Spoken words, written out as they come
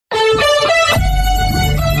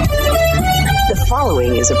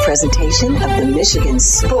following is a presentation of the Michigan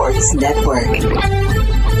Sports Network.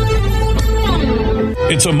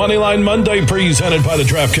 It's a Moneyline Monday presented by the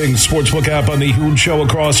DraftKings Sportsbook app on the Huge Show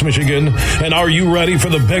across Michigan. And are you ready for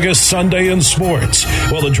the biggest Sunday in sports?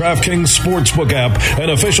 Well, the DraftKings Sportsbook app, an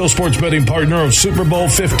official sports betting partner of Super Bowl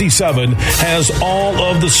 57, has all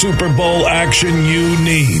of the Super Bowl action you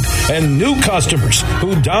need. And new customers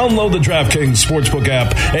who download the DraftKings Sportsbook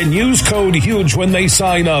app and use code HUGE when they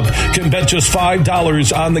sign up can bet just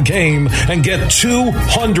 $5 on the game and get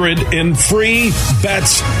 $200 in free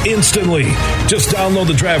bets instantly. Just download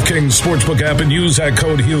the DraftKings Sportsbook app and use that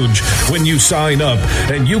code HUGE when you sign up,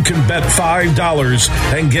 and you can bet $5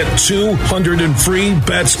 and get $200 in free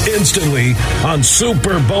bets instantly on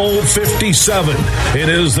Super Bowl 57. It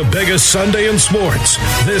is the biggest Sunday in sports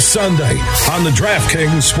this Sunday on the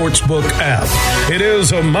DraftKings Sportsbook app. It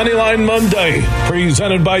is a Moneyline Monday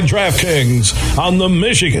presented by DraftKings on the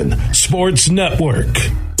Michigan Sports Network.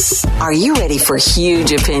 Are you ready for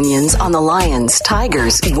huge opinions on the Lions,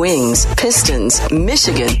 Tigers, Wings, Pistons,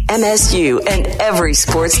 Michigan, MSU, and every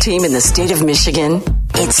sports team in the state of Michigan?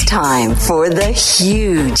 It's time for The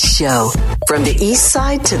Huge Show. From the east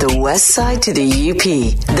side to the west side to the UP,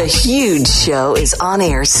 The Huge Show is on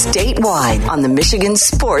air statewide on the Michigan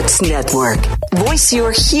Sports Network. Voice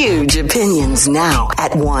your huge opinions now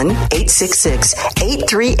at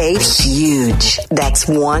 1-866-838-HUGE. That's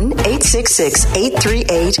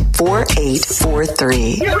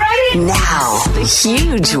 1-866-838-4843. You ready? Now, the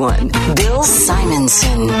huge one, Bill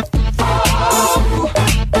Simonson.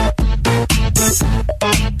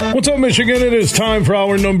 What's up, Michigan? It is time for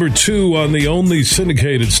hour number 2 on the only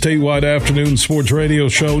syndicated statewide afternoon sports radio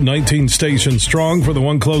show, 19 stations strong. For the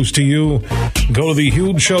one close to you, go to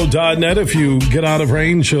thehugeshow.net. If you get out of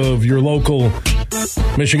range of your local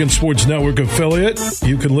Michigan Sports Network affiliate,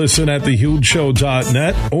 you can listen at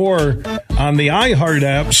thehugeshow.net, or on the iHeart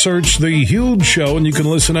app, search The Huge Show, and you can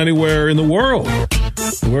listen anywhere in the world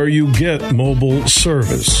where you get mobile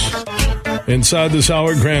service. Inside this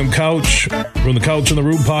hour, Graham Couch from the Couch in the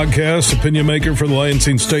Room podcast, opinion maker for the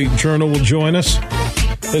Lansing State Journal, will join us.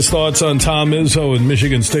 His thoughts on Tom Izzo and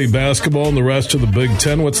Michigan State basketball and the rest of the Big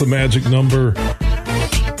Ten. What's the magic number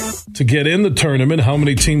to get in the tournament? How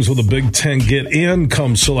many teams will the Big Ten get in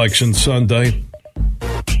come Selection Sunday?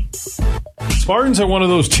 Spartans are one of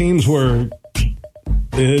those teams where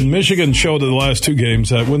Michigan showed in the last 2 games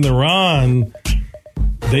that when they're on,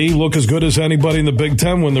 they look as good as anybody in the Big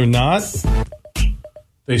Ten. When they're not,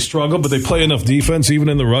 they struggle, but they play enough defense, even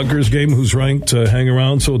in the Rutgers game, who's ranked, to hang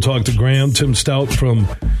around. So we'll talk to Graham. Tim Stout from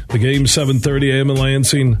the game, 7:30 a.m. in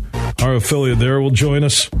Lansing, our affiliate there, will join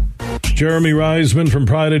us. Jeremy Reisman from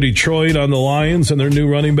Pride of Detroit on the Lions and their new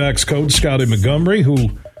running backs coach, Scotty Montgomery,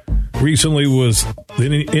 who recently was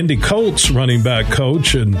the Indy Colts running back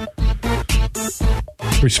coach and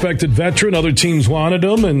respected veteran. Other teams wanted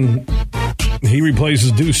him, and he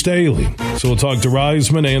replaces Deuce Staley. So we'll talk to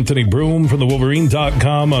Reisman, Anthony Broom from the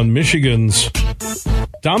Wolverine.com on Michigan's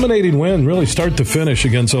dominating win, really start to finish,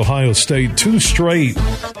 against Ohio State. 2 straight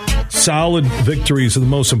solid victories. And the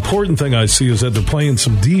most important thing I see is that they're playing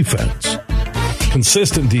some defense,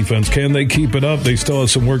 consistent defense. Can they keep it up? They still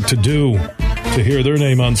have some work to do to hear their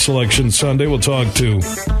name on Selection Sunday. We'll talk to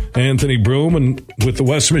Anthony Broom, and with the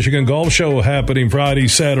West Michigan Golf Show happening Friday,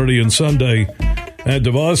 Saturday, and Sunday at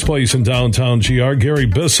DeVos Place in downtown GR, Gary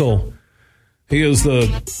Bissell, he is the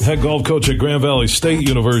head golf coach at Grand Valley State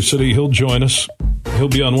University. He'll join us. He'll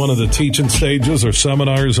be on one of the teaching stages. Our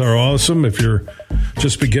seminars are awesome if you're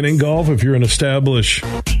just beginning golf, if you're an established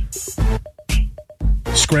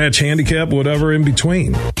scratch handicap, whatever in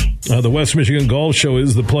between. The West Michigan Golf Show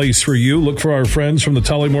is the place for you. Look for our friends from the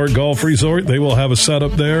Tullymore Golf Resort. They will have a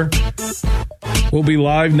setup there. We'll be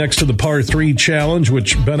live next to the Par 3 Challenge,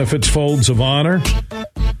 which benefits Folds of Honor.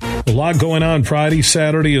 A lot going on Friday,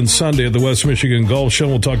 Saturday, and Sunday at the West Michigan Golf Show.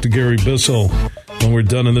 We'll talk to Gary Bissell when we're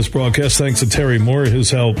done in this broadcast. Thanks to Terry Moore,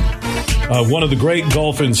 his help. One of the great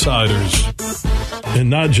golf insiders, in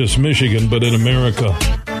not just Michigan, but in America.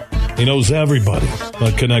 He knows everybody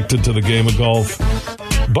connected to the game of golf.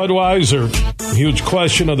 Budweiser, huge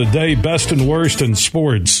question of the day, best and worst in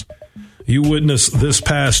sports you witnessed this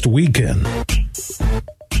past weekend.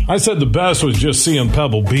 I said the best was just seeing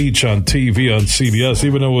Pebble Beach on TV on CBS,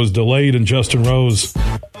 even though it was delayed and Justin Rose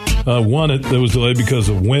won it. It was delayed because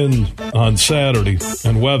of wind on Saturday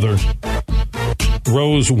and weather.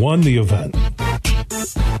 Rose won the event.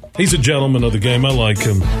 He's a gentleman of the game. I like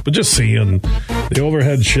him. But just seeing the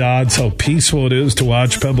overhead shots, how peaceful it is to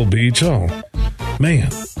watch Pebble Beach. Oh, man,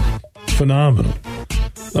 phenomenal.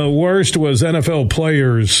 Worst was NFL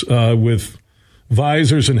players with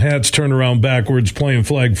visors and hats turned around backwards playing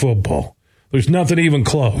flag football. There's nothing even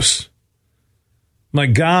close. My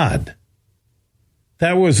God.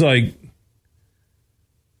 That was like,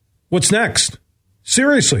 what's next?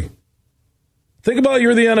 Seriously. Think about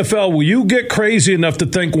you're the NFL. Will you get crazy enough to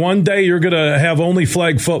think one day you're going to have only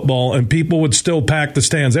flag football and people would still pack the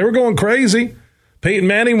stands? They were going crazy. Peyton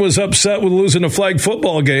Manning was upset with losing a flag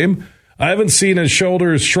football game. I haven't seen his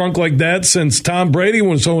shoulders shrunk like that since Tom Brady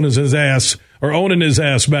was owning his ass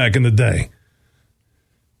back in the day.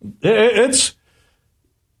 It's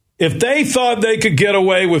if they thought they could get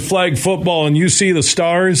away with flag football and you see the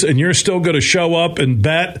stars and you're still going to show up and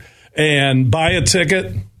bet and buy a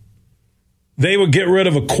ticket, they would get rid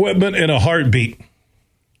of equipment in a heartbeat.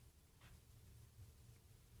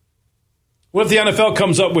 What if the NFL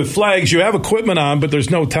comes up with flags? You have equipment on, but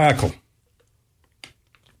there's no tackle.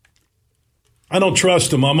 I don't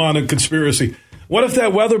trust them. I'm on a conspiracy. What if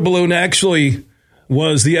that weather balloon actually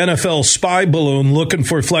was the NFL spy balloon looking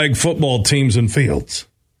for flag football teams and fields?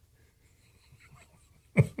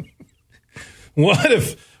 What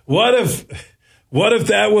if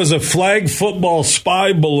that was a flag football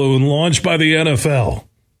spy balloon launched by the NFL,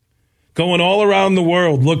 going all around the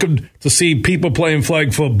world looking to see people playing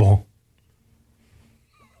flag football?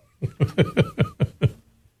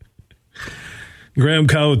 Graham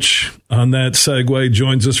Couch on that segue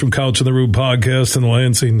joins us from Couch on the Roof podcast and the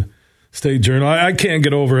Lansing State Journal. I can't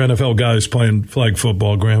get over NFL guys playing flag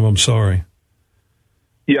football, Graham. I'm sorry.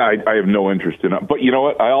 Yeah, I have no interest in it. But you know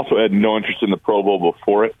what? I also had no interest in the Pro Bowl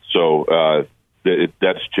before it, so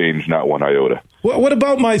that's changed not one iota. What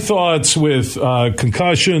about my thoughts with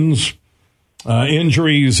concussions,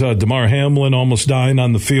 injuries, Damar Hamlin almost dying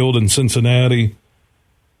on the field in Cincinnati?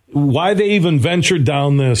 Why they even ventured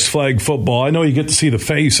down this flag football? I know you get to see the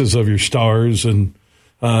faces of your stars, and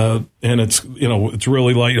it's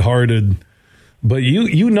really lighthearted. But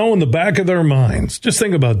you know in the back of their minds, just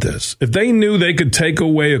think about this. If they knew they could take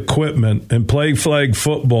away equipment and play flag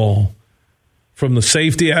football from the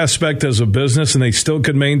safety aspect as a business and they still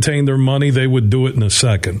could maintain their money, they would do it in a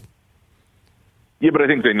second. Yeah, but I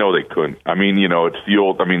think they know they couldn't. I mean, it's the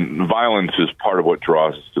old, violence is part of what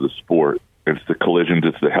draws us to the sport. It's the collisions,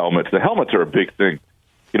 it's the helmets. The helmets are a big thing.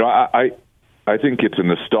 I think it's a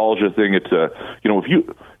nostalgia thing. It's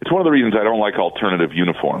it's one of the reasons I don't like alternative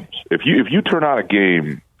uniforms. If you turn on a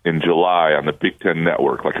game in July on the Big Ten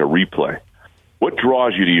Network, like a replay, what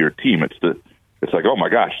draws you to your team? It's like, oh my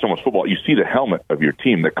gosh, so much football. You see the helmet of your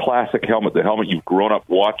team, the classic helmet, the helmet you've grown up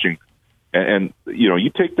watching, and you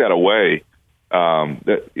take that away. Football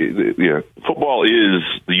is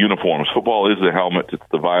the uniforms. Football is the helmets. It's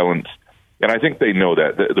the violence, and I think they know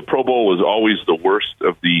that. The Pro Bowl was always the worst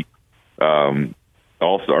of the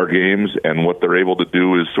All-Star games, and what they're able to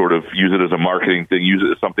do is sort of use it as a marketing thing, use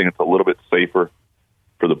it as something that's a little bit safer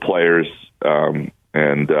for the players, and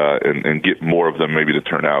get more of them maybe to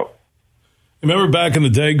turn out. Remember back in the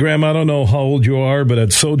day, Graham, I don't know how old you are, but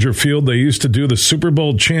at Soldier Field, they used to do the Super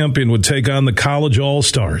Bowl champion would take on the college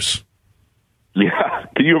All-Stars. Yeah,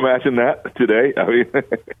 can you imagine that today?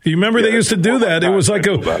 You remember they used to do that? It was like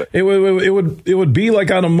it would be like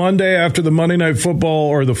on a Monday after the Monday Night Football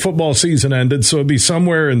or the football season ended, so it'd be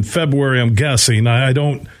somewhere in February. I'm guessing. I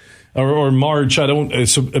don't, or March. I don't.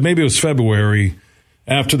 So maybe it was February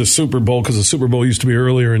after the Super Bowl, because the Super Bowl used to be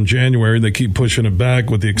earlier in January. They keep pushing it back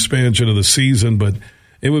with the expansion of the season, but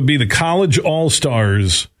it would be the college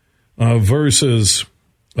All-Stars versus.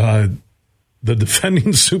 The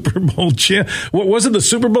defending Super Bowl champ. What was it? The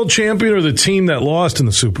Super Bowl champion or the team that lost in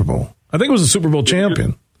the Super Bowl? I think it was the Super Bowl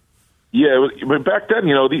champion. Yeah, but back then,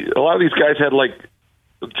 a lot of these guys had like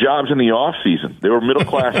jobs in the off season. They were middle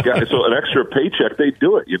class guys, so an extra paycheck, they'd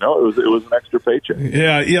do it. It was an extra paycheck.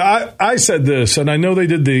 Yeah. I said this, and I know they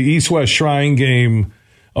did the East-West Shrine game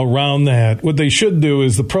around that. What they should do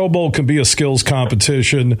is the Pro Bowl can be a skills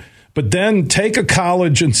competition, but then take a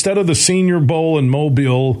college instead of the Senior Bowl in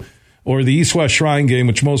Mobile or the East-West Shrine game,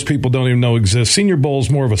 which most people don't even know exists. Senior Bowl is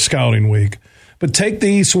more of a scouting week. But take the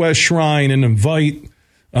East-West Shrine and invite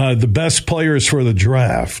the best players for the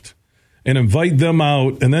draft and invite them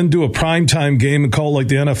out and then do a primetime game and call it like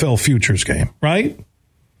the NFL Futures game, right?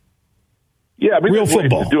 Yeah, real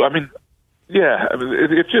football.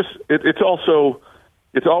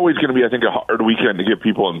 It's always going to be, I think, a hard weekend to get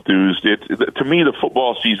people enthused. To me, the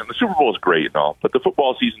football season, the Super Bowl is great and all, but the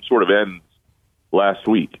football season sort of ends last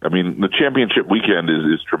week. The championship weekend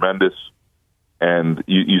is tremendous, and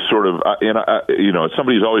you sort of, as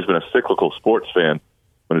somebody who's always been a cyclical sports fan,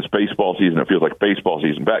 when it's baseball season, it feels like baseball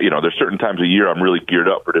season. There's certain times a year I'm really geared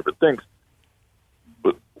up for different things.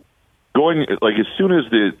 But as soon as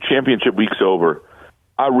the championship week's over,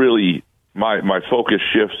 my focus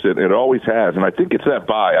shifts, and it always has. And I think it's that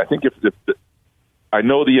bye. I think if I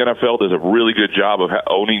know the NFL does a really good job of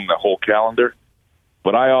owning the whole calendar,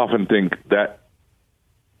 but I often think that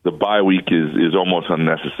the bye week is almost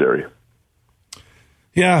unnecessary.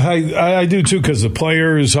 Yeah, I do too, because the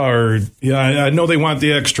players are, I know they want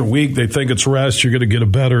the extra week. They think it's rest. You're going to get a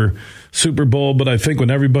better Super Bowl. But I think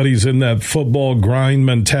when everybody's in that football grind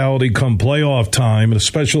mentality come playoff time, and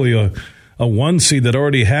especially a one seed that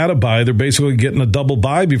already had a bye, they're basically getting a double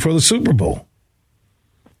bye before the Super Bowl.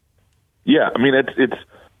 Yeah, I mean,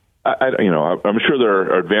 I'm sure there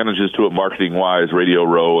are advantages to it marketing-wise, Radio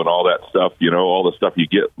Row and all that stuff, all the stuff you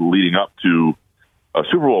get leading up to a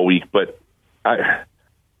Super Bowl week. But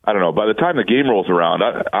I don't know. By the time the game rolls around,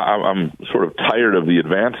 I'm sort of tired of the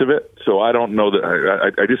advance of it. So I don't know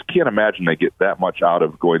that I just can't imagine they get that much out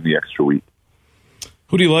of going the extra week.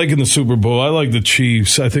 Who do you like in the Super Bowl? I like the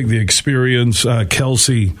Chiefs. I think the experience,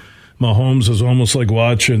 Kelsey, Mahomes is almost like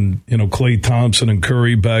watching, Klay Thompson and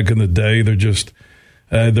Curry back in the day. They're just,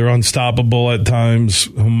 they're unstoppable at times.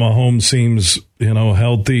 Mahomes seems,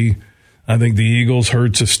 healthy. I think the Eagles,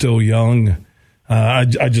 Hurts is still young. I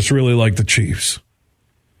just really like the Chiefs.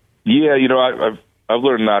 Yeah, I've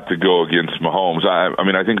learned not to go against Mahomes. I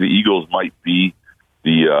mean, I think the Eagles might be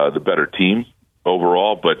the better team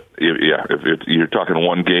overall, but if you're talking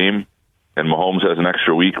one game and Mahomes has an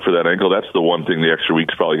extra week for that ankle, that's the one thing the extra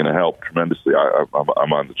week's probably going to help tremendously.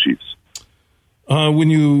 I'm on the Chiefs. When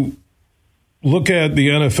you look at the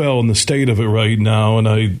NFL and the state of it right now, and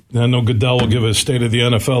I know Goodell will give a State of the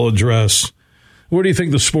NFL address, where do you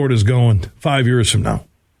think the sport is going 5 years from now?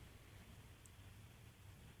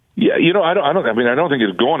 Yeah, I don't think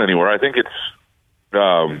it's going anywhere. I think it's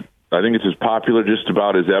as popular just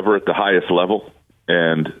about as ever at the highest level.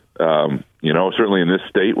 And, certainly in this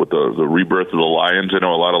state with the rebirth of the Lions, I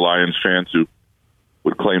know a lot of Lions fans who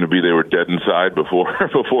would claim to be they were dead inside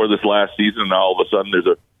before this last season. And now all of a sudden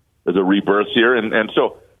there's a rebirth here. And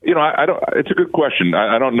so, it's a good question.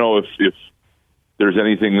 I don't know if there's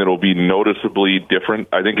anything that'll be noticeably different.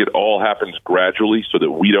 I think it all happens gradually so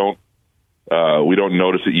that we don't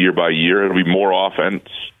notice it year by year. It'll be more offense.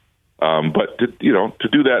 But to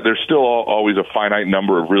do that, there's still always a finite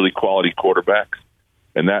number of really quality quarterbacks,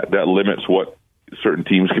 and that limits what certain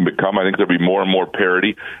teams can become. I think there'll be more and more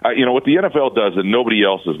parity. What the NFL does that nobody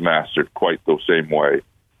else has mastered quite the same way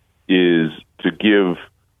is to give,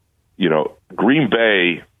 Green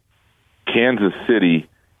Bay, Kansas City,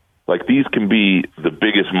 like these can be the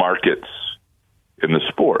biggest markets in the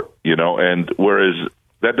sport, and whereas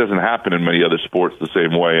that doesn't happen in many other sports the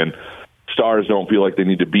same way, and stars don't feel like they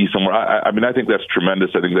need to be somewhere. I think that's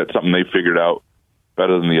tremendous. I think that's something they figured out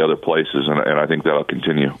better than the other places, and I think that'll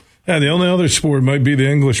continue. Yeah, the only other sport might be the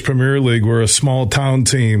English Premier League, where a small town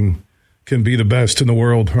team can be the best in the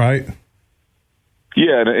world, right?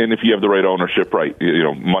 Yeah, and if you have the right ownership, right,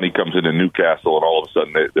 money comes in Newcastle, and all of a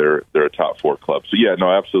sudden they're a top four club. So yeah, no,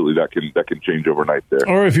 absolutely, that can change overnight there.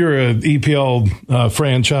 Or if you're an EPL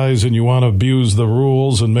franchise and you want to abuse the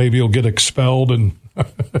rules, and maybe you'll get expelled. And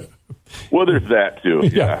well, there's that too.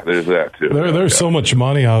 Yeah, there's that too. There's so much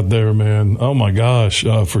money out there, man. Oh my gosh,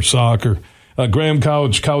 for soccer. Graham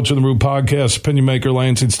Couch of the Root Podcast, opinion maker,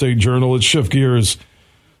 Lansing State Journal. Let's shift gears.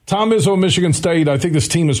 Tom Izzo, Michigan State. I think this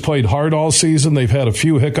team has played hard all season. They've had a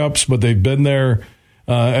few hiccups, but they've been there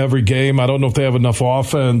every game. I don't know if they have enough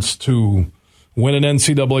offense to win an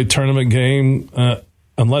NCAA tournament game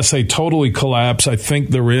unless they totally collapse. I think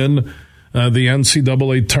they're in the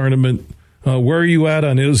NCAA tournament. Where are you at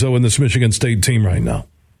on Izzo and this Michigan State team right now?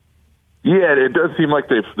 Yeah, it does seem like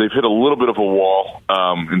they've hit a little bit of a wall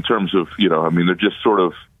in terms of, they're just sort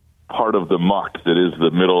of part of the muck that is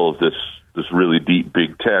the middle of this really deep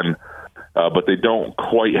Big Ten, but they don't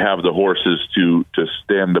quite have the horses to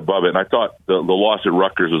stand above it. And I thought the loss at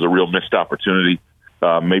Rutgers was a real missed opportunity.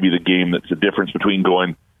 Maybe the game that's the difference between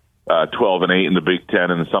going 12-8 in the Big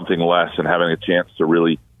Ten and something less, and having a chance to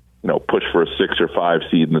really, push for a 6 or 5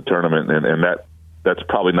 seed in the tournament. And that's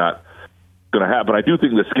probably not going to happen. I do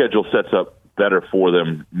think the schedule sets up better for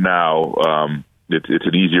them now. It's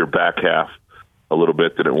an easier back half a little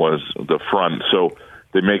bit than it was the front. So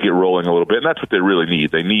they make it rolling a little bit, and that's what they really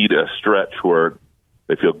need. They need a stretch where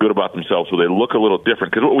they feel good about themselves, where they look a little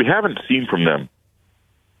different. Because what we haven't seen from them,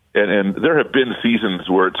 and there have been seasons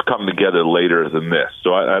where it's come together later than this,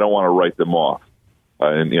 so I don't want to write them off.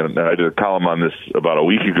 And I did a column on this about a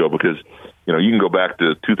week ago because you can go back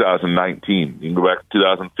to 2019, you can go back to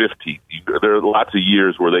 2015. There are lots of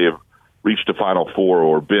years where they have reached a Final Four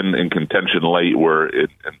or been in contention late, where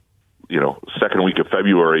second week of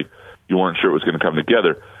February you weren't sure it was going to come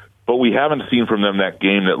together. But we haven't seen from them that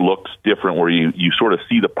game that looks different, where you sort of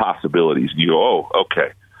see the possibilities and you go, oh,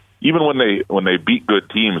 okay. even when they beat good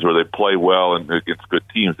teams or they play well and against good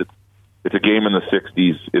teams, it's a game in the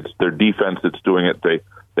 60s. It's their defense that's doing it. They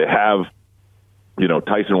have,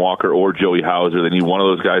 Tyson Walker or Joey Hauser. They need one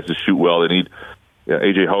of those guys to shoot well. They need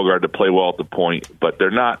A.J. Hoggard to play well at the point, but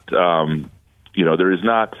they're not.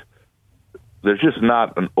 There's just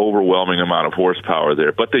not an overwhelming amount of horsepower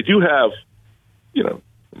there. But they do have,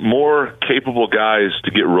 more capable guys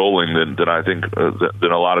to get rolling than I think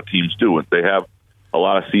than a lot of teams do. They have a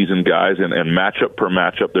lot of seasoned guys, and matchup per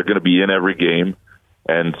matchup, they're going to be in every game.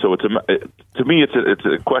 And so to me, it's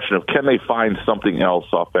a question of, can they find something else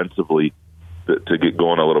offensively to get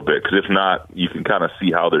going a little bit? Because if not, you can kind of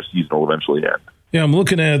see how their season will eventually end. Yeah, I'm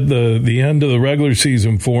looking at the end of the regular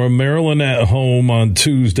season for them. Maryland at home on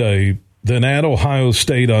Tuesday, then at Ohio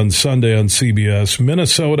State on Sunday on CBS,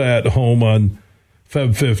 Minnesota at home on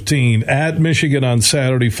Feb 15, at Michigan on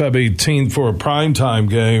Saturday, Feb 18 for a primetime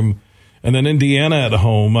game, and then Indiana at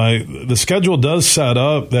home. The schedule does set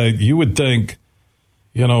up that you would think,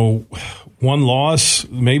 one loss,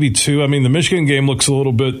 maybe two. I mean, the Michigan game looks a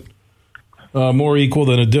little bit more equal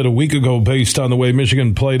than it did a week ago based on the way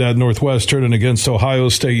Michigan played at Northwestern and against Ohio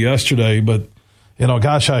State yesterday. But,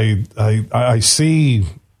 I see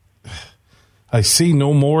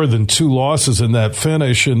no more than two losses in that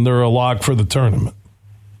finish, and they're a lock for the tournament.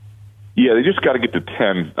 Yeah, they just got to get to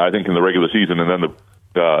 10, I think, in the regular season, and then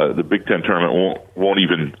the Big Ten tournament won't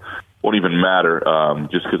even matter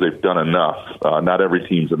just because they've done enough. Not every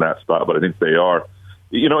team's in that spot, but I think they are.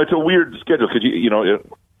 It's a weird schedule because you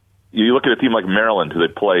look at a team like Maryland, who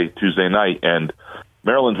they play Tuesday night, and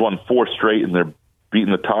Maryland's won 4 straight, and they're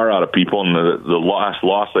beating the tar out of people. And the last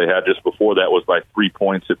loss they had just before that was by 3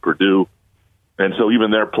 points at Purdue. And so even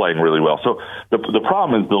they're playing really well. So the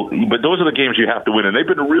problem is, but those are the games you have to win. And they've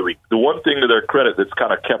been the one thing to their credit that's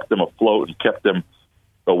kind of kept them afloat and kept them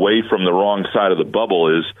away from the wrong side of the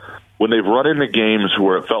bubble is when they've run into games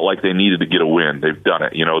where it felt like they needed to get a win, they've done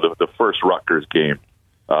it. The first Rutgers game,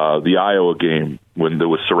 the Iowa game, when they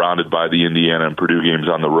was surrounded by the Indiana and Purdue games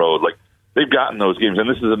on the road. Like, they've gotten those games, and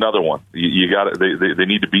this is another one. You got it. They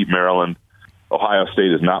need to beat Maryland. Ohio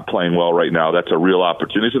State is not playing well right now. That's a real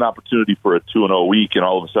opportunity. It's an opportunity for a 2-0 week, and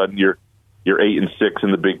all of a sudden you're 8-6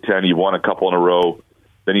 in the Big Ten. You won a couple in a row.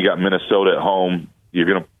 Then you got Minnesota at home. You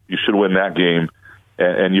should win that game,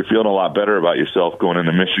 and you're feeling a lot better about yourself going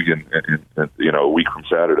into Michigan, a week from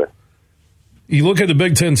Saturday. You look at the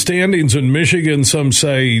Big Ten standings, and Michigan, some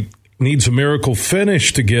say, needs a miracle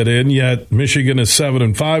finish to get in, yet Michigan is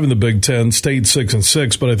 7-5 in the Big Ten, State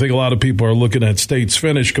 6-6, but I think a lot of people are looking at State's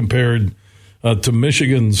finish compared to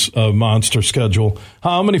Michigan's monster schedule.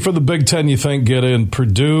 How many for the Big Ten you think get in?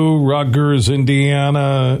 Purdue, Rutgers,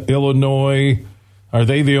 Indiana, Illinois. Are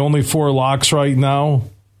they the only 4 locks right now?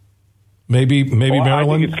 Maybe Maryland? I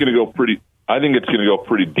think it's going to go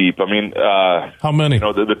pretty deep. I mean, how many?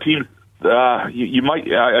 The team. You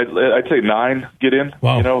might. I'd say 9 get in.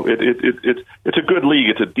 Wow. It's a good league.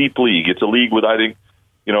 It's a deep league. It's a league with, I think,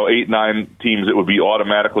 8-9 teams that would be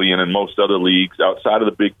automatically in most other leagues outside of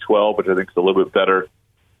the Big 12, which I think is a little bit better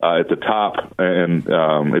at the top, and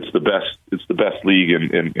it's the best league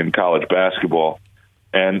in college basketball.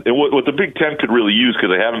 And what the Big Ten could really use,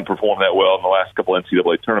 because they haven't performed that well in the last couple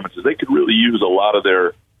NCAA tournaments, is they could really use a lot of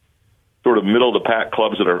their sort of middle of the pack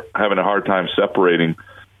clubs that are having a hard time separating,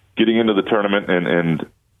 getting into the tournament and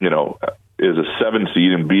is a 7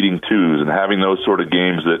 seed and beating 2s and having those sort of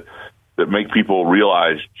games that make people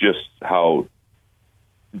realize just how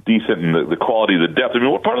decent and the quality of the depth. I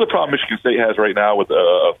mean, what part of the problem Michigan State has right now with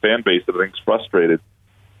a fan base that I think is frustrated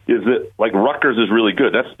is that, like, Rutgers is really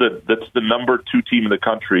good. That's the number 2 team in the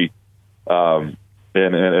country, and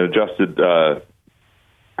adjusted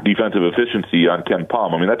defensive efficiency on Ken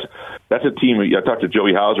Palm. I mean, that's a team. I talked to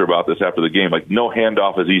Joey Hauser about this after the game. Like, no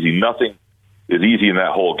handoff is easy. Nothing is easy in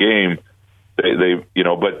that whole game.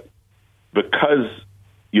 But because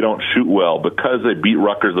you don't shoot well, because they beat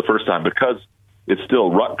Rutgers the first time, because it's still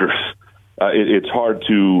Rutgers, it's hard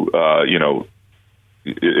to,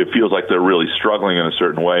 it feels like they're really struggling in a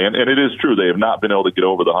certain way. And it is true. They have not been able to get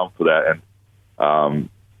over the hump for that. And,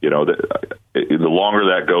 the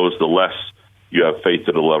longer that goes, the less you have faith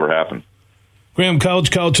that it'll ever happen. Graham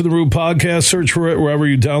Couch, Couch of the Root podcast. Search for it wherever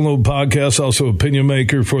you download podcasts. Also opinion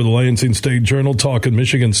maker for the Lansing State Journal, talking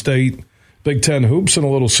Michigan State, Big Ten hoops, and a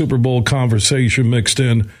little Super Bowl conversation mixed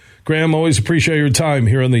in. Graham, always appreciate your time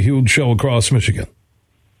here on the Huge Show across Michigan.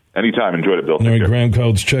 Anytime. Enjoyed it, Bill. All right, Graham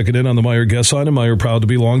Couch checking in on the Meijer guest line. And Meijer proud to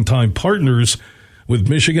be longtime partners with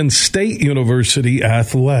Michigan State University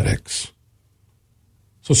Athletics.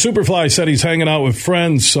 So Superfly said he's hanging out with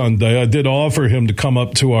friends Sunday. I did offer him to come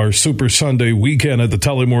up to our Super Sunday weekend at the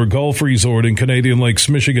Tullymore Golf Resort in Canadian Lakes,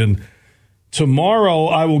 Michigan. Tomorrow,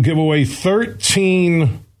 I will give away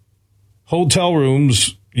 13 hotel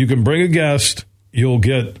rooms. You can bring a guest. You'll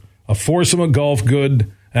get a foursome of golf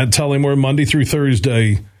good at Tullymore Monday through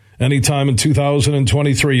Thursday. Anytime in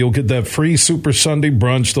 2023, you'll get that free Super Sunday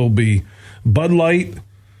brunch. There'll be Bud Light,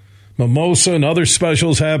 mimosa, and other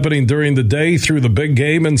specials happening during the day through the big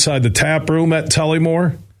game inside the tap room at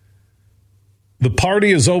Tullymore. The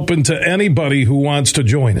party is open to anybody who wants to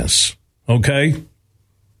join us, okay?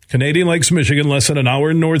 Canadian Lakes, Michigan, less than an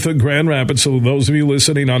hour north of Grand Rapids. So those of you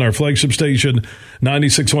listening on our flagship station,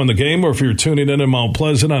 96.1 The Game, or if you're tuning in Mount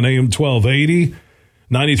Pleasant on AM 1280,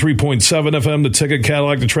 93.7 FM, The Ticket,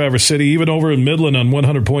 Cadillac to Traverse City, even over in Midland on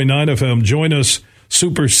 100.9 FM, join us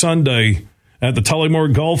Super Sunday at the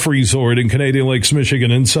Tullymore Golf Resort in Canadian Lakes,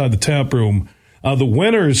 Michigan, inside the tap room. The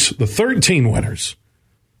winners, the 13 winners,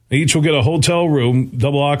 each will get a hotel room,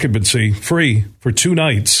 double occupancy, free for 2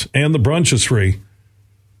 nights, and the brunch is free.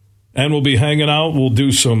 And we'll be hanging out. We'll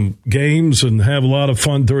do some games and have a lot of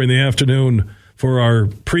fun during the afternoon for our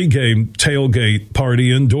pregame tailgate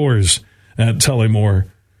party indoors at Tullymore.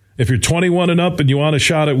 If you're 21 and up and you want a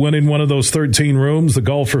shot at winning one of those 13 rooms, the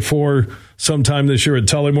Golf for 4 sometime this year at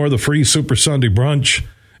Tullymore, the free Super Sunday brunch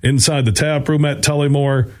inside the tap room at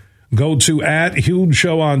Tullymore, go to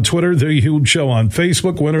 @HugeShow on Twitter, The Huge Show on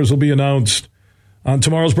Facebook. Winners will be announced on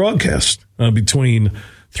tomorrow's broadcast between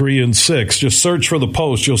 3 and 6. Just search for the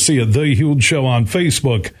post. You'll see it, The Huge Show on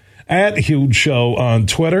Facebook, @Huge Show on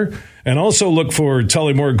Twitter. And also look for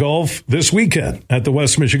Tullymore Golf this weekend at the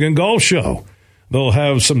West Michigan Golf Show. They'll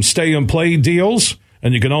have some stay-and-play deals,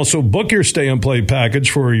 and you can also book your stay-and-play package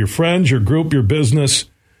for your friends, your group, your business,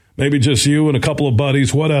 maybe just you and a couple of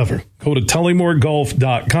buddies, whatever. Go to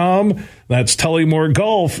TullymoreGolf.com. That's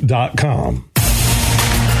TullymoreGolf.com.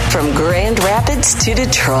 From Grand Rapids to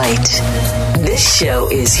Detroit, this show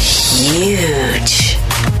is huge.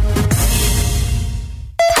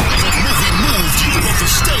 The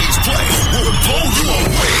stage play will blow you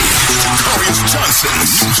away. Darius Johnson,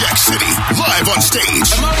 Jack City, live on stage.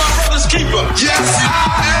 Am I my brother's keeper? Yes,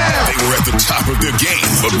 I am. They were at the top of their game,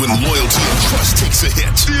 but when loyalty and trust takes a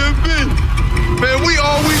hit, man, we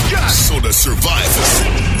all we got. So to survive this,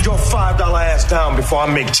 your $5 ass down before I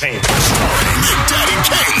make change. Starring Big Daddy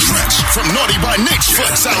Kane, Stretch from Naughty by Nature,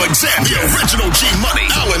 Flex Alexander, the original G Money,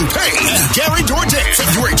 Alan Payne, and Gary Dourdan.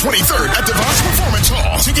 February 23rd at Devon's Performance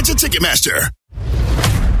Hall. Ticket to Ticketmaster.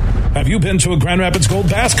 Have you been to a Grand Rapids Gold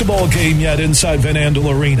basketball game yet inside Van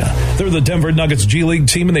Andel Arena? They're the Denver Nuggets G League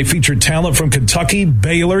team, and they feature talent from Kentucky,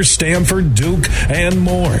 Baylor, Stanford, Duke, and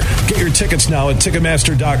more. Get your tickets now at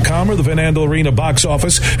Ticketmaster.com or the Van Andel Arena box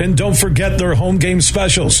office. And don't forget their home game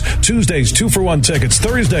specials. Tuesdays, 2-for-1 tickets.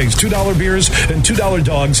 Thursdays, $2 beers and $2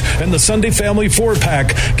 dogs. And the Sunday Family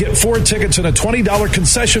 4-pack. Get 4 tickets and a $20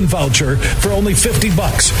 concession voucher for only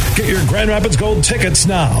 $50. Get your Grand Rapids Gold tickets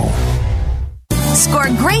now. Score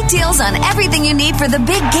great deals on everything you need for the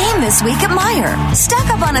big game this week at Meijer. Stock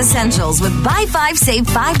up on essentials with Buy 5, Save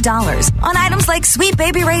 $5 on items like Sweet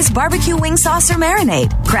Baby Ray's barbecue wing sauce or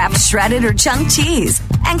marinade, Kraft shredded or chunk cheese,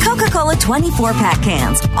 and Coca-Cola 24-pack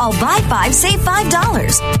cans. All Buy 5, Save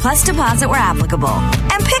 $5, plus deposit where applicable.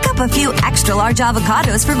 And pick up a few extra large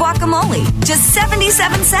avocados for guacamole, just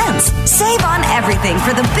 77 cents. Save on everything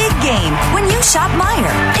for the big game when you shop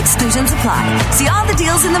Meijer. Exclusions apply. See all the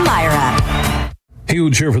deals in the Meijer app.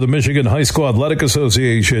 Huge here for the Michigan High School Athletic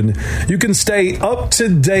Association. You can stay up to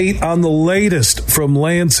date on the latest from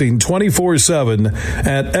Lansing 24/7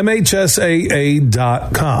 at MHSAA.com,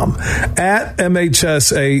 at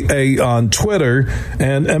MHSAA on Twitter,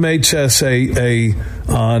 and MHSAA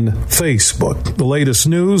on Facebook. The latest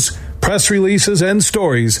news, press releases, and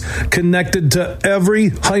stories connected to every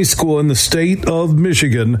high school in the state of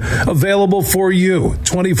Michigan, available for you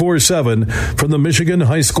 24/7 from the Michigan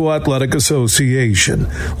High School Athletic Association.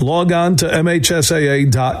 Log on to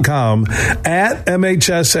MHSAA.com, at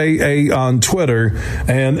MHSAA on Twitter,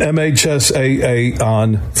 and MHSAA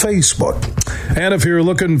on Facebook. And if you're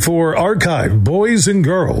looking for archive boys and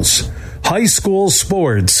girls high school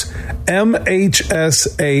sports,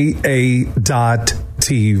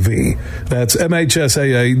 MHSAA.TV. That's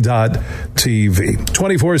MHSAA.TV.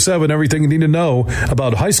 24/7, everything you need to know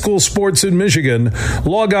about high school sports in Michigan.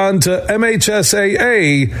 Log on to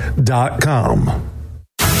MHSAA.com.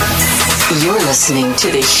 You're listening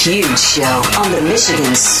to The Huge Show on the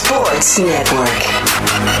Michigan Sports Network.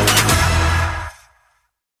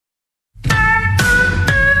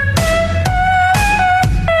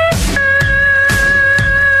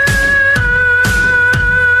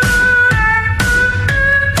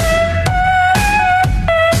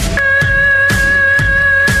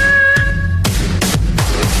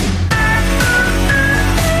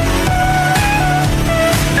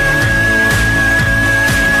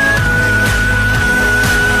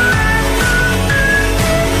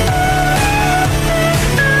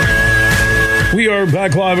 Miller,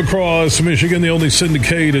 back live across Michigan, the only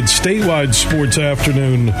syndicated statewide sports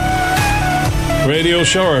afternoon radio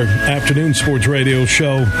show, or afternoon sports radio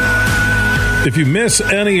show. If you miss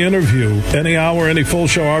any interview, any hour, any full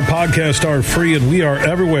show, our podcasts are free, and we are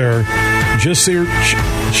everywhere. Just search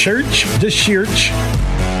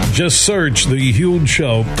The Huge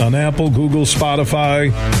Show on Apple, Google,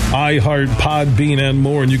 Spotify, iHeart, Podbean, and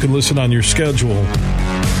more, and you can listen on your schedule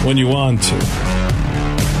when you want to.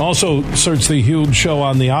 Also, search The Huge Show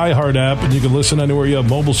on the iHeart app, and you can listen anywhere you have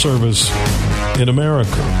mobile service in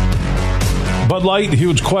America. Bud Light,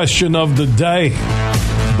 huge question of the day.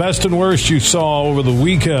 Best and worst you saw over the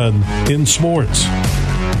weekend in sports.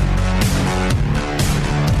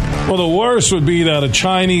 Well, the worst would be that a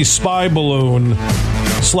Chinese spy balloon /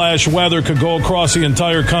 weather could go across the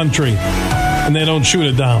entire country and they don't shoot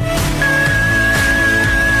it down.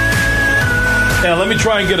 Yeah, let me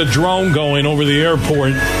try and get a drone going over the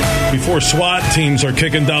airport before SWAT teams are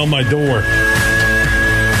kicking down my door.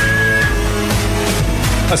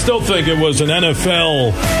 I still think it was an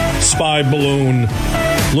NFL spy balloon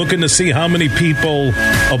looking to see how many people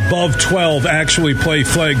above 12 actually play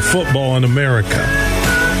flag football in America.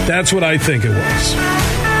 That's what I think it was.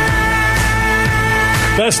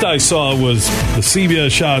 Best I saw was the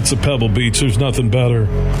CBS shots of Pebble Beach. There's nothing better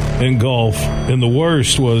in golf. And the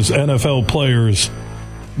worst was NFL players,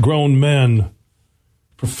 grown men,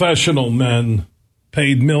 professional men,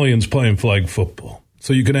 paid millions playing flag football.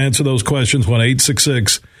 So you can answer those questions,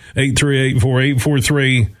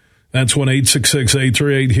 1-866-838-4843. That's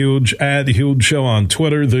 1-866-838-HUGE, at Huge Show on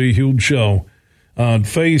Twitter, The Huge Show on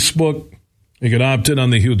Facebook. You can opt in on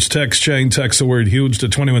the Huge text chain. Text the word HUGE to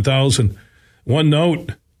 21,000. One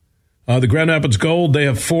note, the Grand Rapids Gold, they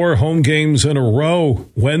have 4 home games in a row.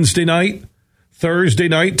 Wednesday night, Thursday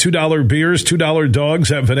night, $2 beers, $2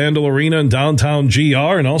 dogs at Van Andel Arena in downtown GR,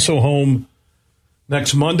 and also home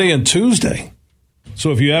next Monday and Tuesday.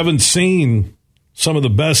 So if you haven't seen some of the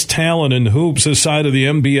best talent in hoops this side of the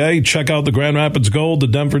NBA, check out the Grand Rapids Gold, the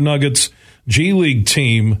Denver Nuggets G League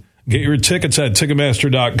team. Get your tickets at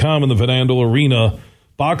Ticketmaster.com in the Van Andel Arena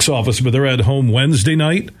box office, but they're at home Wednesday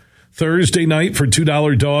night, Thursday night for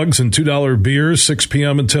 $2 dogs and $2 beers, 6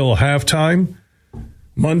 p.m. until halftime.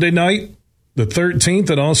 Monday night, the 13th,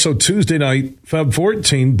 and also Tuesday night, Feb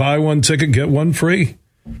 14, buy one ticket, get one free.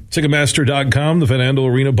 Ticketmaster.com, the Van Andel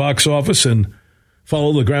Arena box office, and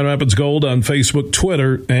follow the Grand Rapids Gold on Facebook,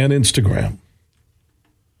 Twitter, and Instagram.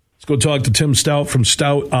 Let's go talk to Tim Stout from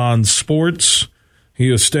Stout on Sports. He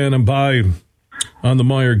is standing by on the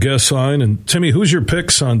Meyer guest line. And, Timmy, who's your pick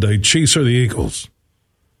Sunday, Chiefs or the Eagles?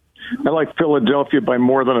 I like Philadelphia by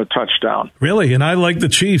more than a touchdown. Really? And I like the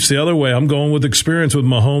Chiefs the other way. I'm going with experience with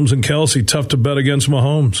Mahomes and Kelsey. Tough to bet against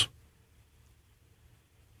Mahomes.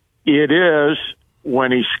 It is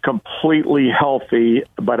when he's completely healthy,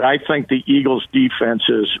 but I think the Eagles' defense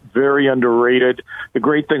is very underrated. The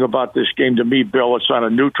great thing about this game to me, Bill, it's on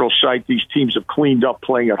a neutral site. These teams have cleaned up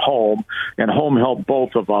playing at home, and home helped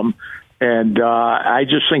both of them. And I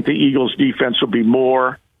just think the Eagles' defense will be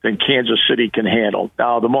more than Kansas City can handle.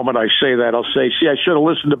 Now, the moment I say that, I'll say, see, I should have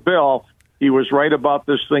listened to Bill. He was right about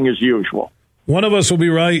this thing as usual. One of us will be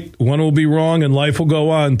right, one will be wrong, and life will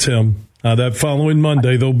go on, Tim. That following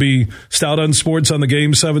Monday, there'll be Stout on Sports on the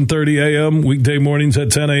game, 7:30 a.m., weekday mornings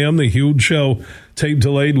at 10 a.m., the Huge Show, tape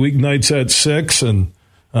delayed, weeknights at 6, and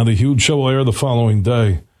the Huge Show will air the following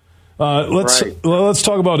day. Let's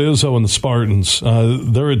talk about Izzo and the Spartans.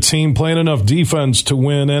 They're a team playing enough defense to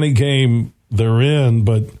win any game they're in,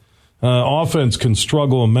 but offense can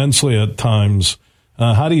struggle immensely at times.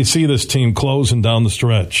 How do you see this team closing down the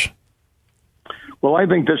stretch? Well, I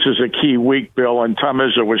think this is a key week, Bill, and Tom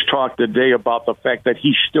Izzo was talked today about the fact that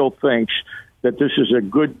he still thinks that this is a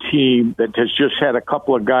good team that has just had a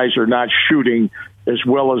couple of guys who are not shooting as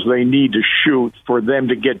well as they need to shoot for them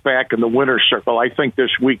to get back in the winner's circle. I think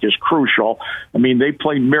this week is crucial. I mean, they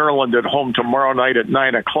play Maryland at home tomorrow night at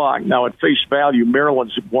 9 o'clock. Now, at face value,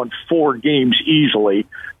 Maryland's won 4 games easily,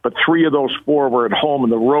 but 3 of those 4 were at home,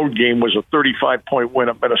 and the road game was a 35-point win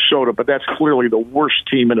at Minnesota, but that's clearly the worst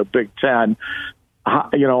team in the Big Ten.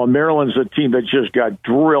 You know, Maryland's a team that just got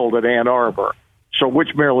drilled at Ann Arbor. So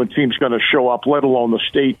which Maryland team's going to show up, let alone the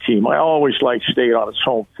State team? I always like State on its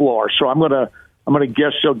home floor. So I'm going to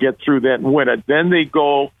guess they'll get through that and win it. Then they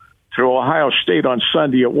go to Ohio State on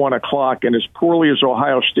Sunday at 1 o'clock, and as poorly as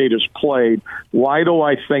Ohio State has played, why do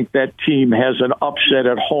I think that team has an upset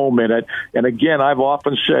at home in it? And again, I've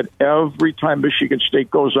often said every time Michigan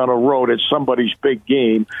State goes on a road, it's somebody's big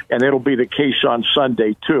game, and it'll be the case on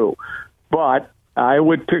Sunday too. But I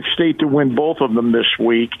would pick State to win both of them this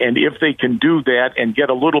week, and if they can do that and get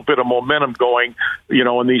a little bit of momentum going,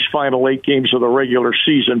 in these final 8 games of the regular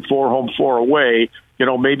season, 4 home, 4 away,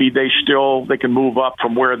 maybe they can move up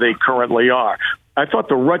from where they currently are. I thought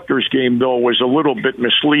the Rutgers game, though, was a little bit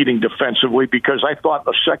misleading defensively because I thought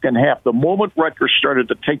in the second half, the moment Rutgers started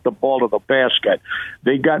to take the ball to the basket,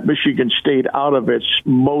 they got Michigan State out of its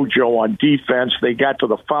mojo on defense. They got to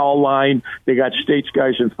the foul line. They got State's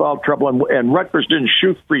guys in foul trouble, and Rutgers didn't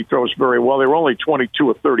shoot free throws very well. They were only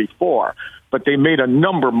 22 of 34. But they made a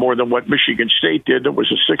number more than what Michigan State did. It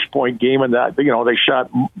was a 6-point game, and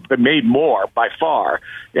they made more by far.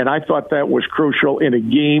 And I thought that was crucial in a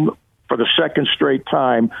game for the second straight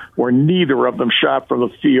time where neither of them shot from the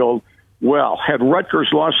field well. Had Rutgers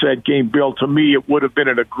lost that game, Bill, to me it would have been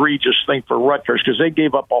an egregious thing for Rutgers because they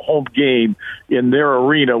gave up a home game in their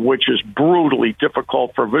arena, which is brutally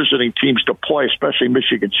difficult for visiting teams to play, especially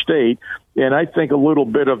Michigan State. And I think a little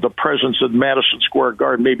bit of the presence of Madison Square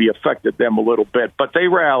Garden maybe affected them a little bit. But they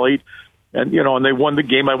rallied. And, and they won the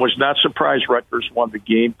game. I was not surprised Rutgers won the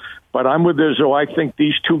game. But I'm with Izzo. I think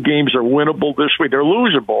these 2 games are winnable this week. They're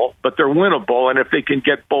losable, but they're winnable. And if they can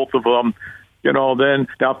get both of them, then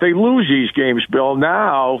now if they lose these games, Bill,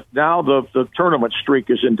 now the tournament streak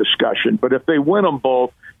is in discussion. But if they win them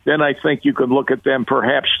both, then I think you can look at them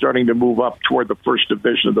perhaps starting to move up toward the first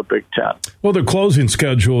division of the Big Ten. Well, their closing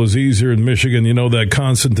schedule is easier in Michigan. That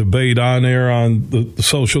constant debate on air on the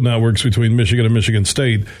social networks between Michigan and Michigan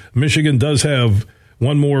State. Michigan does have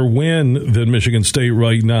one more win than Michigan State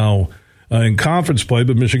right now in conference play,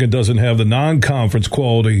 but Michigan doesn't have the non-conference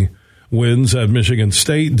quality wins that Michigan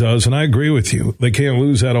State does. And I agree with you. They can't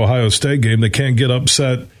lose that Ohio State game. They can't get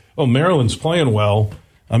upset. Oh, Maryland's playing well.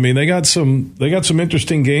 I mean, they got some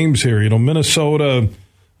interesting games here. Minnesota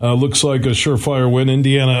looks like a surefire win.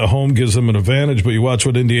 Indiana at home gives them an advantage, but you watch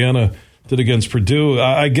what Indiana did against Purdue.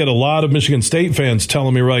 I get a lot of Michigan State fans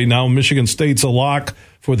telling me right now Michigan State's a lock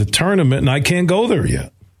for the tournament, and I can't go there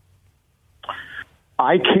yet.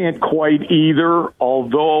 I can't quite either,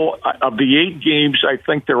 although of the 8 games, I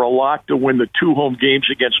think they're a lock to win the 2 home games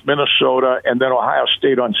against Minnesota and then Ohio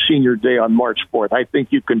State on Senior Day on March 4th. I think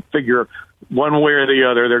you can figure one way or the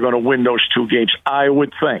other they're going to win those 2 games, I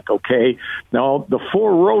would think, okay? Now, the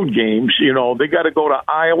 4 road games, they got to go to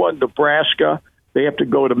Iowa, Nebraska. They have to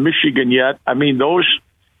go to Michigan yet. I mean, those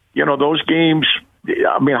games,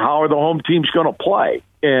 how are the home teams going to play?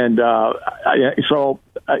 And I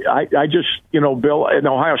just, Bill, in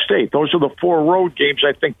Ohio State, those are the 4 road games.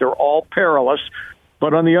 I think they're all perilous.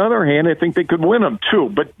 But on the other hand, I think they could win them too.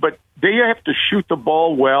 But they have to shoot the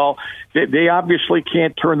ball well. They obviously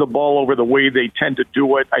can't turn the ball over the way they tend to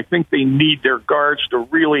do it. I think they need their guards to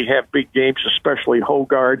really have big games, especially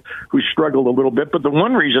Hogard, who struggled a little bit. But the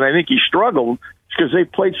one reason I think he struggled is because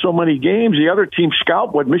they've played so many games. The other team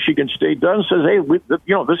scout what Michigan State does and says, hey,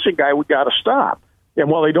 this is a guy we got to stop. And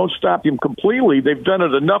while they don't stop him completely, they've done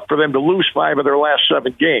it enough for them to lose 5 of their last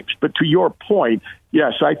 7 games. But to your point,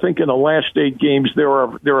 yes, I think in the last 8 games, there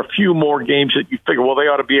are a few more games that you figure, well, they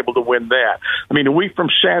ought to be able to win that. I mean, a week from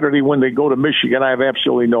Saturday when they go to Michigan, I have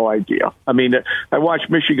absolutely no idea. I mean, I watch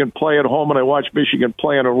Michigan play at home and I watch Michigan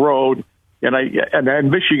play on the road, and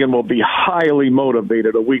Michigan will be highly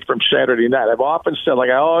motivated a week from Saturday night. I've often said, like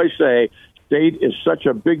I always say, State is such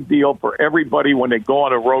a big deal for everybody when they go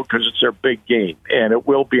on the road because it's their big game. And it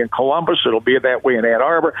will be in Columbus. It'll be that way in Ann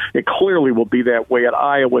Arbor. It clearly will be that way at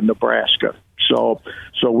Iowa and Nebraska. So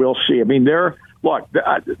we'll see. I mean,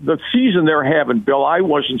 the season they're having, Bill, I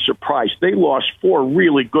wasn't surprised. They lost 4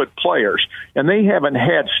 really good players, and they haven't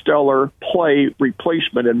had stellar play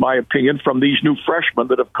replacement, in my opinion, from these new freshmen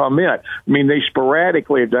that have come in. I mean, they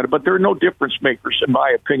sporadically have done it, but there are no difference makers, in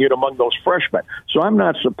my opinion, among those freshmen. So I'm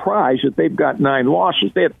not surprised that they've got 9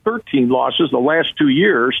 losses. They had 13 losses the last 2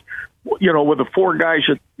 years, with the 4 guys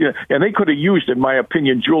that, and they could have used, in my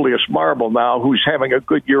opinion, Julius Marble now, who's having a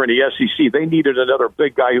good year in the SEC. They needed another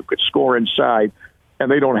big guy who could score inside, and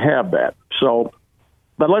they don't have that. So,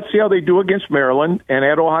 but let's see how they do against Maryland and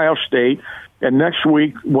at Ohio State. And next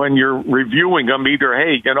week, when you're reviewing them, either,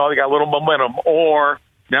 hey, they got a little momentum, or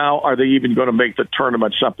now are they even going to make the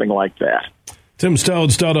tournament, something like that. Tim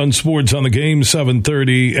Stout on Sports on the Game,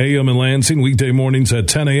 7:30 a.m. in Lansing, weekday mornings at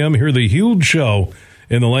 10 a.m. Hear the huge show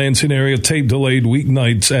in the Lansing area, tape delayed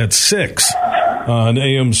weeknights at 6 on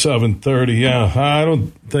AM 730. Yeah, I don't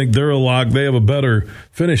think they're a lock. They have a better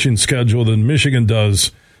finishing schedule than Michigan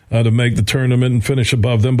does to make the tournament and finish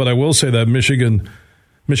above them. But I will say that Michigan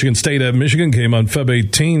State at Michigan game on Feb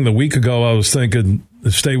 18, the week ago, I was thinking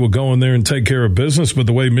the State will go in there and take care of business. But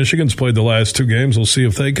the way Michigan's played the last 2 games, we'll see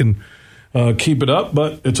if they can keep it up.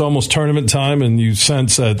 But it's almost tournament time, and you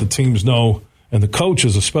sense that the teams know and the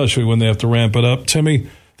coaches, especially when they have to ramp it up. Timmy,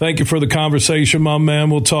 thank you for the conversation, my man.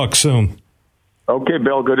 We'll talk soon. Okay,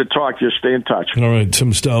 Bill, good to talk to you. Stay in touch. All right,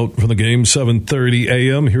 Tim Stout for the game, 7:30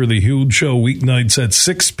 a.m. Here, the Huge Show, weeknights at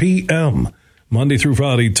 6 p.m., Monday through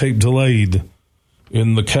Friday, tape delayed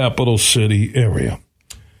in the capital city area.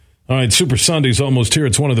 All right, Super Sunday's almost here.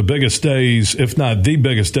 It's one of the biggest days, if not the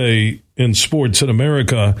biggest day in sports in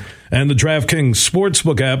America. And the DraftKings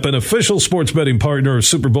Sportsbook app, an official sports betting partner of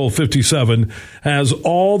Super Bowl 57, has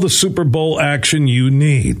all the Super Bowl action you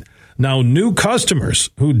need. Now, new customers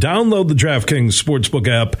who download the DraftKings Sportsbook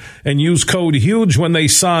app and use code HUGE when they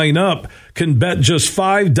sign up can bet just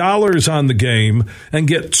 $5 on the game and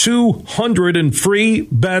get 200 in free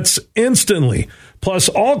bets instantly. Plus,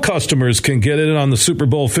 all customers can get in on the Super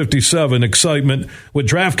Bowl 57 excitement with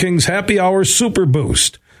DraftKings Happy Hour Super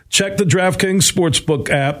Boost. Check the DraftKings Sportsbook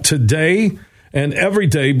app today and every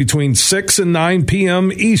day between 6 and 9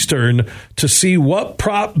 p.m. Eastern to see what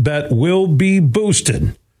prop bet will be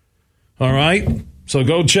boosted. All right? So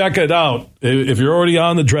go check it out. If you're already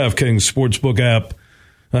on the DraftKings Sportsbook app,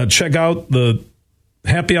 check out the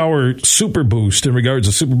Happy Hour Super Boost in regards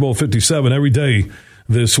to Super Bowl 57 every day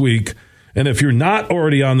this week. And if you're not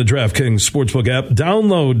already on the DraftKings Sportsbook app,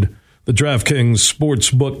 download the DraftKings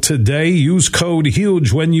Sportsbook today. Use code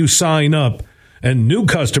HUGE when you sign up. And new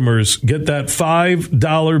customers get that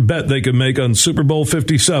 $5 bet they can make on Super Bowl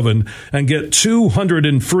 57 and get 200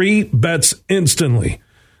 in free bets instantly.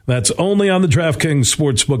 That's only on the DraftKings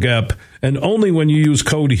Sportsbook app and only when you use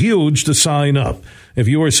code HUGE to sign up. If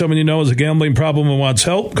you or someone you know has a gambling problem and wants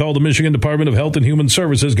help, call the Michigan Department of Health and Human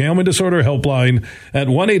Services Gambling Disorder Helpline at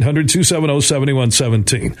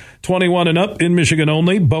 1-800-270-7117. 21 and up in Michigan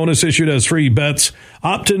only. Bonus issued as free bets.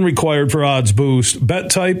 Opt-in required for odds boost. Bet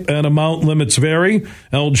type and amount limits vary.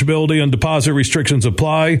 Eligibility and deposit restrictions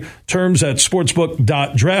apply. Terms at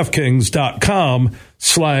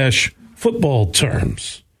sportsbook.draftkings.com/football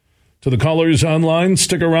terms. To the callers online,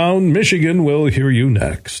 stick around. Michigan will hear you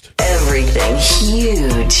next. Everything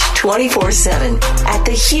huge 24/7 at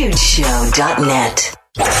thehugeshow.net.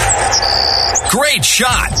 Great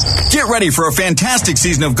shot! Get ready for a fantastic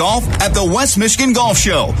season of golf at the West Michigan Golf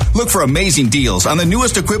Show. Look for amazing deals on the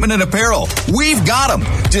newest equipment and apparel. We've got them.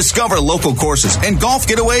 Discover local courses and golf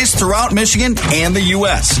getaways throughout Michigan and the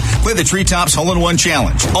U.S. Play the Treetops Hole-in-One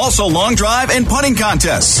Challenge. Also long drive and putting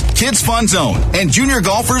contests. Kids Fun Zone. And junior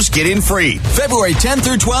golfers get in free. February 10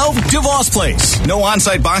 through 12, DeVos Place. No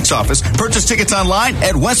on-site box office. Purchase tickets online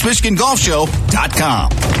at westmichigangolfshow.com.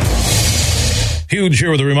 Huge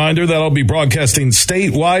here with a reminder that I'll be broadcasting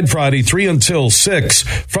statewide Friday 3 until 6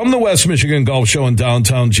 from the West Michigan Golf Show in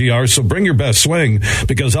downtown GR. So bring your best swing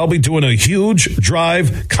because I'll be doing a huge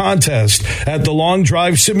drive contest at the Long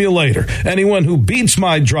Drive Simulator. Anyone who beats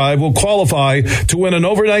my drive will qualify to win an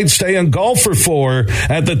overnight stay and golf for 4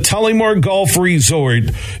 at the Tullymore Golf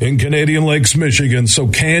Resort in Canadian Lakes, Michigan. So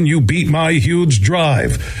can you beat my huge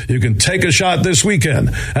drive? You can take a shot this weekend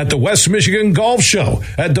at the West Michigan Golf Show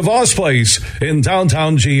at DeVos Place in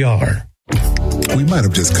downtown GR. We might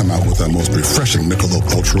have just come out with our most refreshing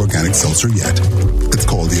Michelob Ultra Organic Seltzer yet. It's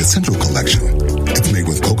called the Essential Collection. It's made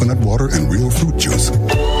with coconut water and real fruit juice,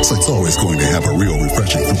 so it's always going to have a real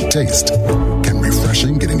refreshing fruit taste. Can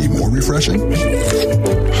refreshing get any more refreshing?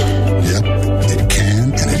 Yep, it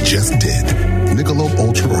can, and it just did. Michelob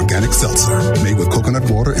Ultra Organic Seltzer, made with coconut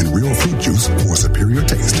water and real fruit juice for superior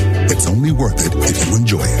taste. It's only worth it if you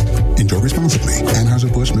enjoy it. Enjoy responsibly.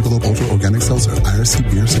 Anheuser-Busch Michelob Ultra Organic Seltzer, IRC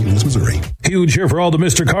Beer, St. Louis, Missouri. Huge here for all the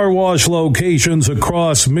Mr. Car Wash locations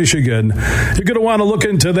across Michigan. You're going to want to look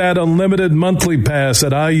into that unlimited monthly pass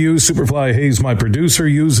that I use. Superfly Hayes, my producer,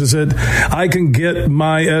 uses it. I can get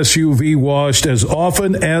my SUV washed as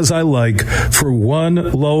often as I like for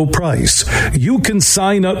one low price. You can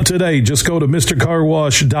sign up today. Just go to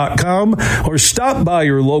MrCarWash.com or stop by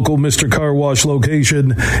your local Mr. Car Wash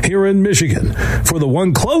location here in Michigan for the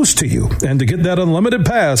one close to you. And to get that unlimited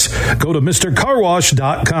pass, go to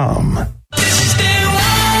MrCarWash.com.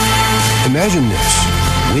 Imagine this,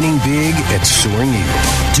 winning big at Soaring Eagle.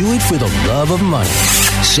 Do it for the love of money.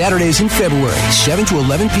 Saturdays in February, 7 to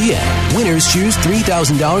 11 p.m. Winners choose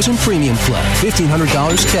 $3,000 in premium play, $1,500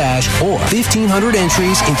 cash, or 1,500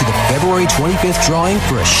 entries into the February 25th drawing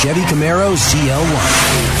for a Chevy Camaro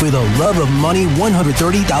ZL1. For the love of money,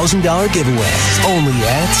 $130,000 giveaway. Only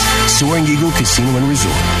at Soaring Eagle Casino and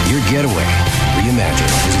Resort. Your getaway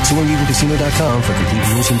reimagined. Visit SoaringEagleCasino.com for complete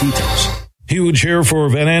rules and details. Huge here for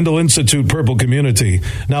Van Andel Institute Purple Community.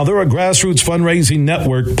 Now, they're a grassroots fundraising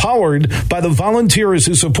network powered by the volunteers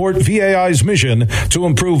who support VAI's mission to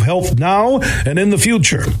improve health now and in the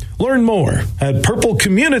future. Learn more at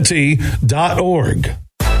purplecommunity.org.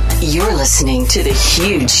 You're listening to The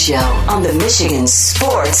Huge Show on the Michigan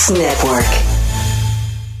Sports Network.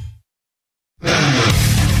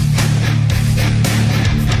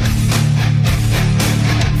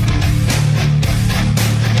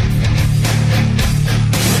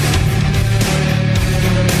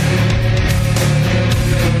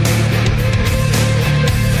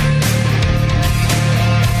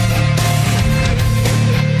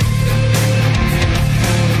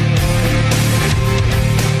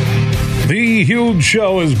 The Huge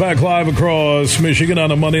Show is back live across Michigan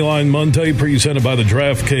on a Moneyline Monday, presented by the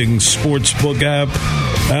DraftKings Sportsbook app,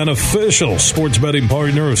 an official sports betting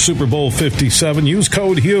partner of Super Bowl 57. Use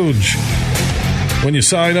code HUGE. When you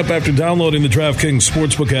sign up after downloading the DraftKings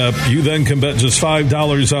Sportsbook app, you then can bet just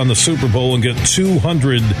 $5 on the Super Bowl and get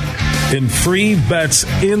 $200 in free bets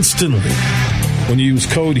instantly when you use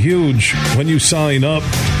code HUGE when you sign up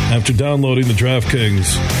after downloading the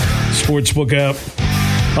DraftKings Sportsbook app.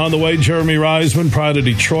 On the way, Jeremy Reisman, Pride of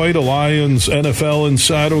Detroit, a Lions NFL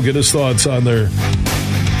insider, will get his thoughts on their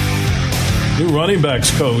new running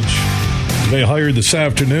backs coach. They hired this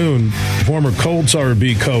afternoon former Colts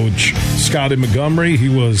RB coach Scotty Montgomery. He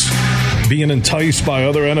was being enticed by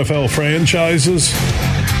other NFL franchises.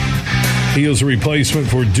 He is a replacement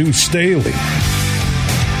for Deuce Staley.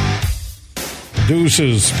 Deuce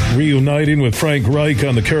is reuniting with Frank Reich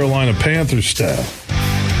on the Carolina Panthers staff.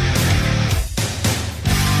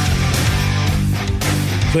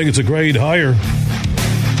 I think it's a great hire.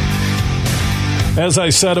 As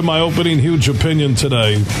I said in my opening huge opinion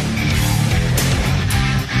today,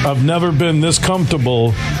 I've never been this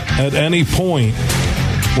comfortable at any point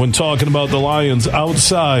when talking about the Lions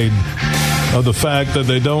outside of the fact that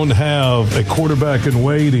they don't have a quarterback in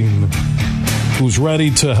waiting who's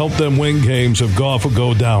ready to help them win games if Goff will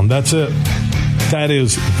go down. That's it. That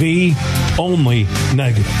is the only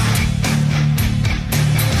negative.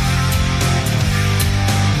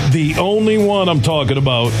 The only one I'm talking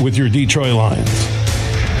about with your Detroit Lions.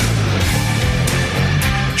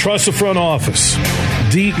 Trust the front office.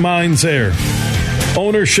 Deep minds there.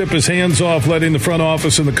 Ownership is hands off, letting the front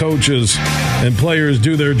office and the coaches and players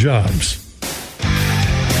do their jobs.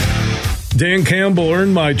 Dan Campbell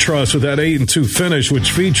earned my trust with that 8-2 finish,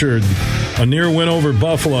 which featured a near win over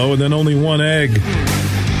Buffalo and then only one egg.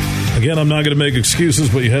 Again, I'm not going to make excuses,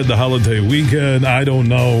 but you had the holiday weekend. I don't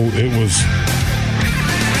know. It was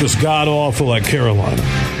just god-awful at Carolina.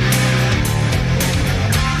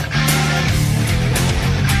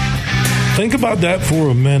 Think about that for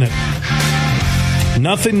a minute.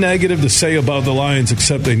 Nothing negative to say about the Lions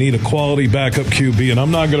except they need a quality backup QB, and I'm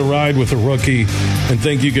not going to ride with a rookie and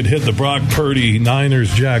think you could hit the Brock Purdy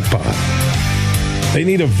Niners jackpot. They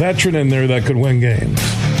need a veteran in there that could win games.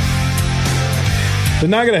 They're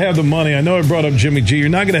not going to have the money. I know I brought up Jimmy G. You're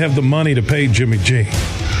not going to have the money to pay Jimmy G.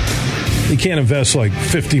 You can't invest like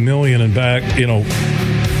 $50 million in back,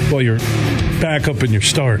 while you're back up in your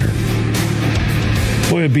starter.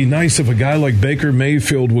 Boy, it'd be nice if a guy like Baker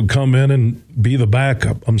Mayfield would come in and be the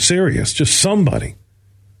backup. I'm serious. Just somebody.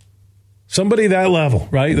 Somebody that level,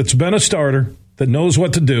 right? That's been a starter, that knows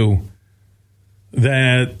what to do,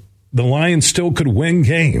 that the Lions still could win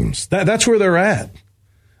games. That's where they're at.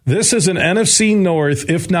 This is an NFC North,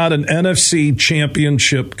 if not an NFC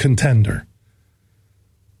championship contender.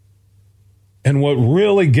 And what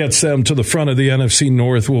really gets them to the front of the NFC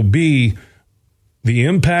North will be the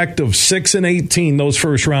impact of 6 and 18, those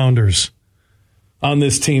first rounders, on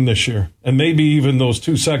this team this year. And maybe even those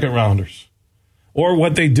 2 second rounders. Or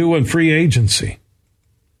what they do in free agency.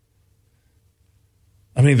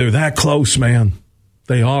 I mean, they're that close, man.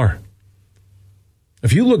 They are.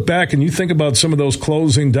 If you look back and you think about some of those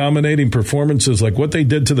closing, dominating performances, like what they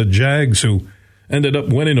did to the Jags, who ended up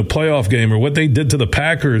winning a playoff game, or what they did to the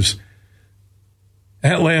Packers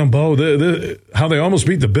at Lambeau, how they almost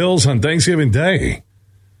beat the Bills on Thanksgiving Day.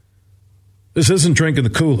 This isn't drinking the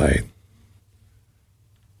Kool-Aid.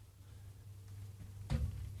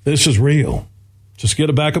 This is real. Just get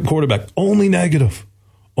a backup quarterback. Only negative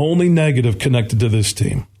connected to this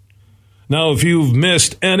team. Now, if you've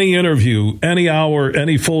missed any interview, any hour,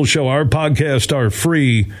 any full show, our podcasts are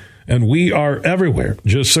free, and we are everywhere.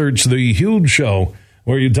 Just search The Huge Show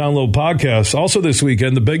where you download podcasts. Also this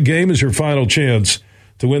weekend, the big game is your final chance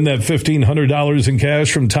to win that $1,500 in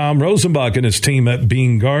cash from Tom Rosenbach and his team at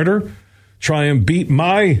Bean Garter. Try and beat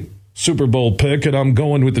my Super Bowl pick, and I'm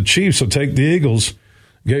going with the Chiefs, so take the Eagles.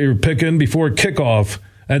 Get your pick in before kickoff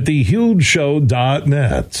at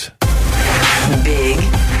thehugeshow.net. Big,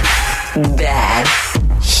 bad,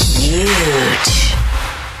 huge.